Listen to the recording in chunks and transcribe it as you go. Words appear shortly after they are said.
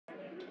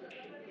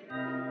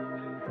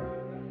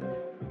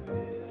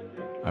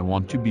I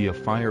want to be a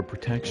fire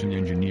protection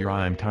engineer.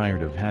 I'm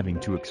tired of having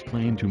to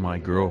explain to my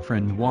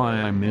girlfriend why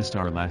I missed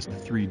our last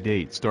 3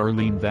 dates.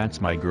 Darlene, that's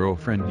my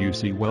girlfriend, you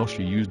see. Well,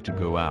 she used to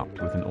go out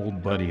with an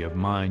old buddy of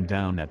mine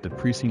down at the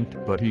precinct,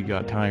 but he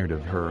got tired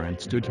of her and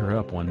stood her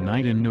up one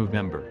night in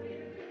November.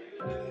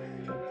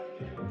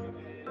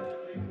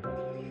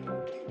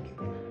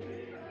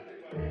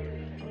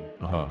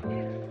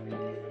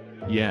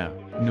 Yeah,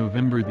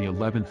 November the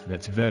 11th,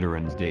 that's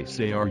Veterans Day.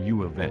 Say, are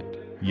you a vet?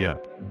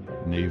 Yep.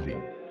 Navy.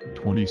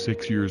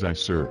 26 years I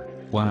served.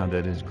 Wow,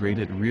 that is great.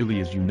 It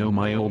really is. You know,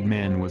 my old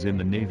man was in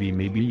the Navy.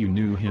 Maybe you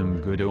knew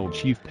him. Good old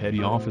Chief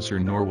Petty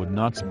Officer Norwood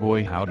Knotts.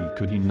 Boy, howdy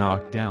could he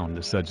knock down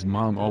the suds.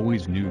 Mom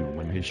always knew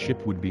when his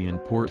ship would be in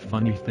port.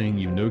 Funny thing,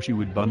 you know, she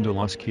would bundle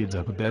us kids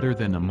up better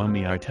than a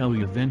mummy, I tell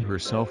you. Then her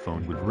cell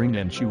phone would ring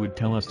and she would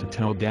tell us to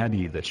tell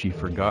Daddy that she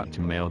forgot to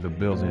mail the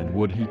bills. And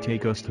would he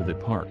take us to the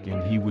park,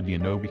 and he would, you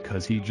know,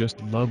 because he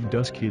just loved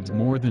us kids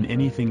more than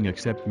anything,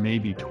 except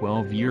maybe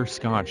 12-year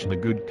scotch, the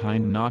good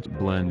kind, not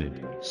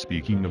blended.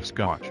 Speaking of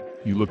scotch,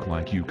 you look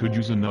like you could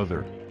use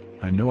another.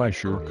 I know I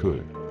sure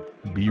could.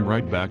 Be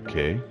right back,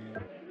 Kay.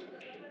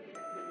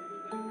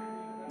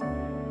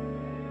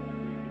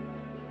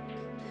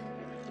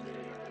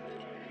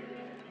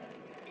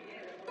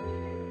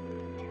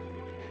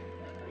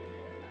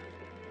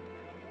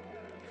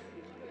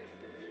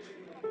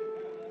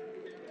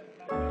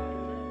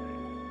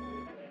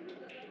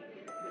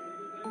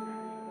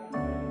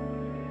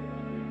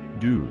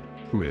 Dude,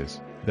 Who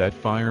is that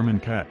fireman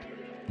cat.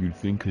 You'd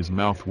think his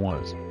mouth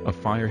was A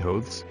fire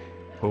hose?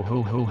 Ho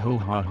ho ho ho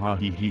ha ha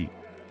he he.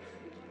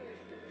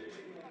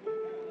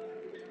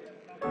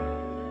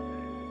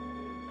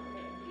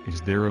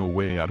 Is there a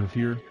way out of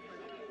here?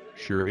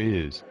 Sure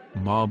is,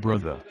 ma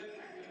brother.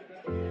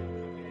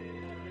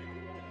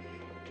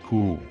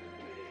 Cool.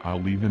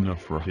 I'll leave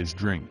enough for his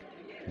drink.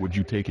 Would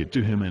you take it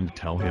to him and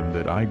tell him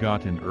that I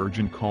got an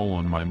urgent call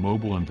on my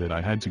mobile and that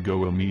I had to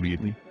go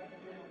immediately?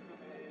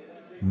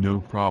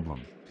 No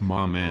problem,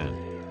 Ma man.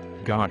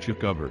 gotcha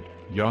covered.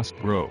 Yas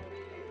bro.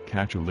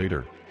 Catch you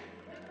later.